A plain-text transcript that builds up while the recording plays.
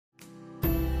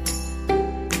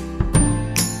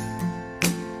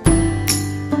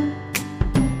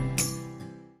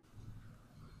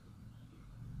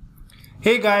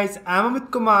Hey guys, I'm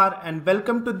Amit Kumar and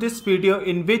welcome to this video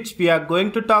in which we are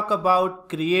going to talk about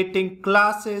creating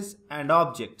classes and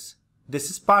objects. This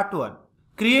is part 1.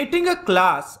 Creating a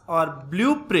class or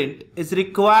blueprint is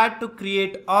required to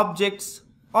create objects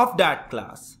of that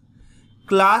class.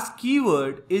 Class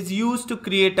keyword is used to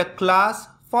create a class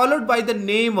followed by the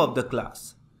name of the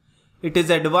class. It is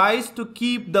advised to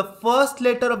keep the first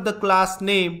letter of the class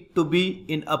name to be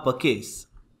in uppercase.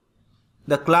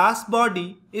 The class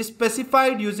body is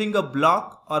specified using a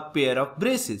block or pair of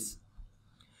braces.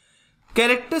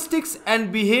 Characteristics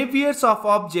and behaviors of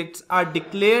objects are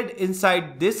declared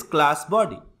inside this class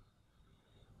body.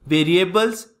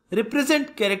 Variables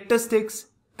represent characteristics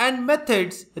and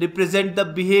methods represent the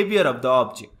behavior of the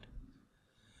object.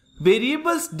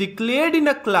 Variables declared in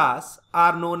a class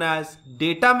are known as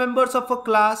data members of a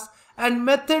class, and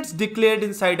methods declared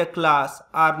inside a class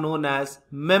are known as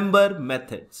member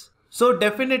methods. So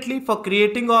definitely for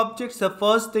creating objects, the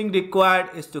first thing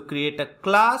required is to create a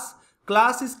class.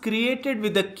 Class is created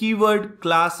with the keyword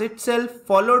class itself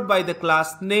followed by the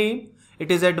class name.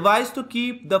 It is advised to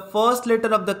keep the first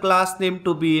letter of the class name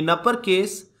to be in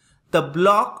uppercase. The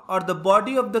block or the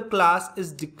body of the class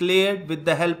is declared with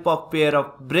the help of pair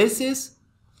of braces.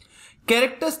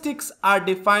 Characteristics are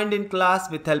defined in class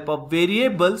with help of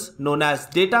variables known as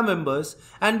data members,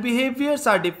 and behaviors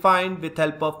are defined with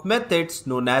help of methods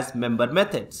known as member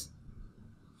methods.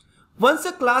 Once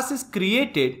a class is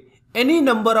created, any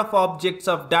number of objects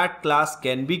of that class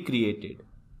can be created.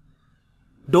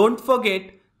 Don't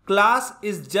forget, class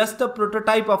is just a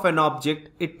prototype of an object.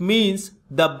 It means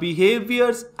the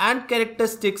behaviors and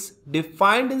characteristics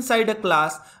defined inside a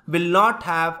class will not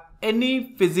have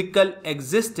any physical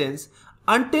existence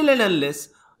until and unless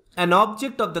an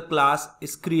object of the class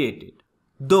is created.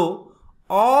 Though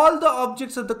all the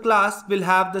objects of the class will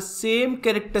have the same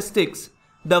characteristics,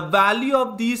 the value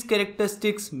of these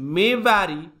characteristics may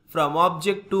vary from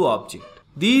object to object.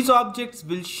 These objects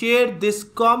will share this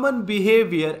common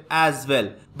behavior as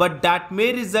well, but that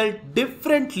may result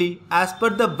differently as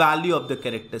per the value of the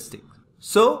characteristic.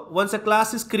 So once a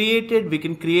class is created, we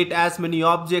can create as many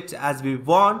objects as we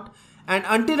want, and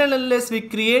until and unless we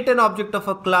create an object of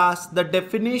a class, the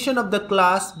definition of the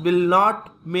class will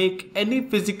not make any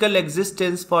physical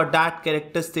existence for that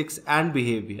characteristics and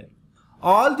behavior.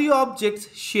 All the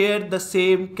objects share the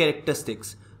same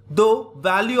characteristics, though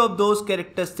value of those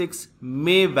characteristics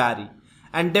may vary,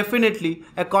 and definitely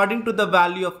according to the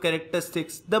value of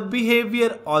characteristics, the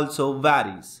behavior also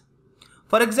varies.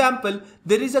 For example,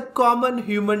 there is a common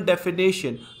human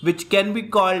definition which can be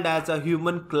called as a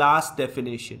human class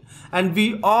definition, and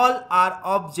we all are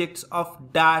objects of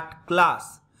that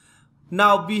class.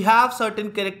 Now we have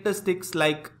certain characteristics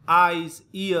like eyes,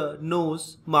 ear,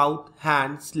 nose, mouth,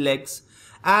 hands, legs,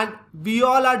 and we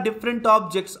all are different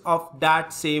objects of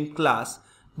that same class,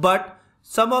 but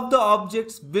some of the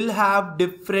objects will have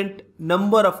different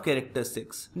number of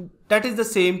characteristics. That is the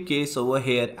same case over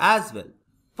here as well.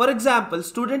 For example,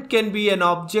 student can be an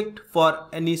object for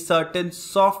any certain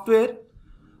software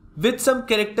with some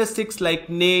characteristics like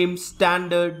name,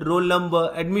 standard, roll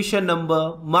number, admission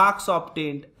number, marks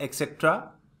obtained,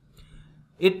 etc.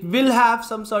 It will have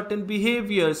some certain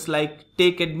behaviors like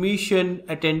take admission,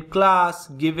 attend class,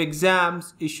 give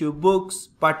exams, issue books,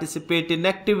 participate in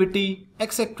activity,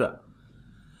 etc.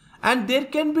 And there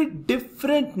can be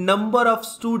different number of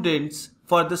students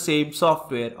for the same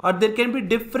software, or there can be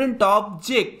different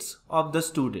objects of the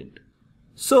student.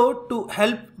 So to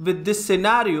help with this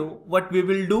scenario, what we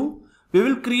will do, we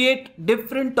will create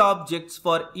different objects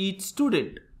for each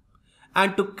student.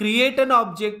 And to create an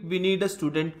object, we need a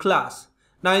student class.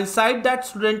 Now inside that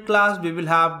student class, we will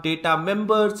have data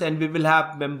members and we will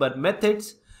have member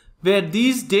methods, where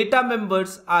these data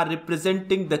members are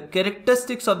representing the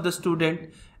characteristics of the student,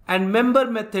 and member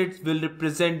methods will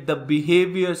represent the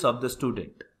behaviors of the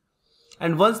student.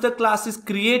 And once the class is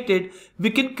created, we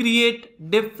can create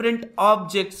different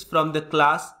objects from the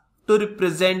class to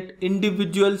represent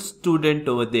individual student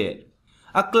over there.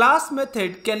 A class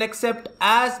method can accept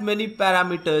as many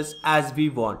parameters as we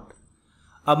want.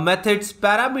 A method's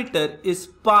parameter is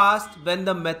passed when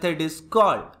the method is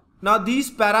called. Now these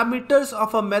parameters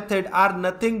of a method are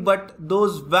nothing but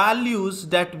those values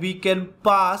that we can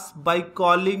pass by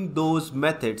calling those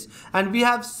methods, and we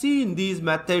have seen these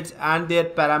methods and their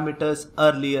parameters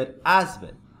earlier as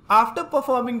well. After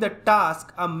performing the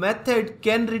task, a method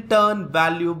can return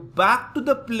value back to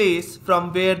the place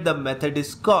from where the method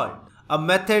is called. A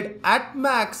method at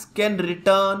max can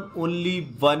return only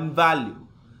one value.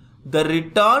 The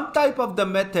return type of the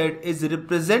method is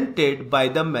represented by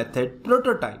the method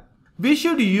prototype. We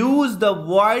should use the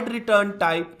void return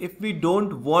type if we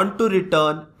don't want to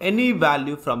return any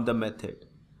value from the method.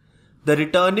 The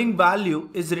returning value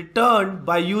is returned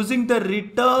by using the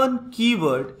return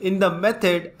keyword in the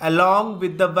method along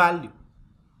with the value.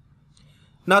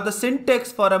 Now the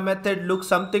syntax for a method looks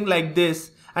something like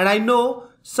this, and I know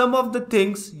some of the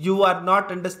things you are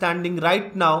not understanding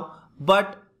right now,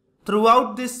 but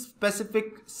throughout this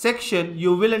specific section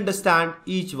you will understand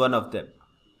each one of them.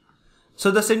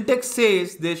 So the syntax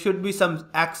says there should be some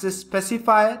access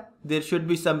specifier, there should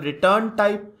be some return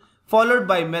type, followed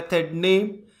by method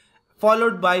name,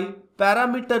 followed by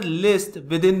parameter list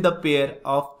within the pair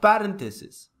of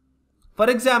parentheses. For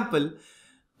example,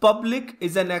 public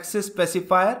is an access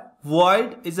specifier,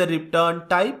 void is a return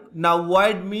type. Now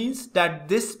void means that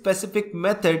this specific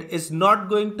method is not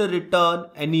going to return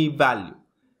any value.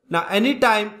 Now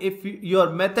anytime if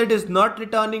your method is not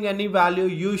returning any value,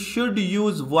 you should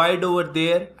use void over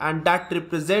there, and that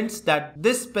represents that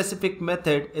this specific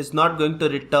method is not going to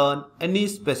return any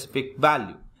specific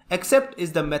value. Except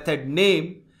is the method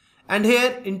name, and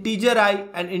here integer I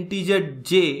and integer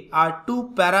j are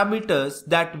two parameters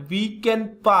that we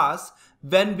can pass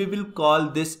when we will call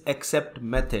this except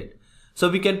method. So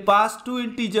we can pass two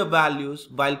integer values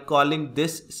while calling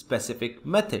this specific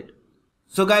method.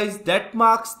 So guys, that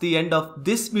marks the end of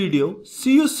this video.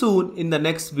 See you soon in the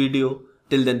next video.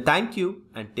 Till then, thank you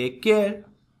and take care.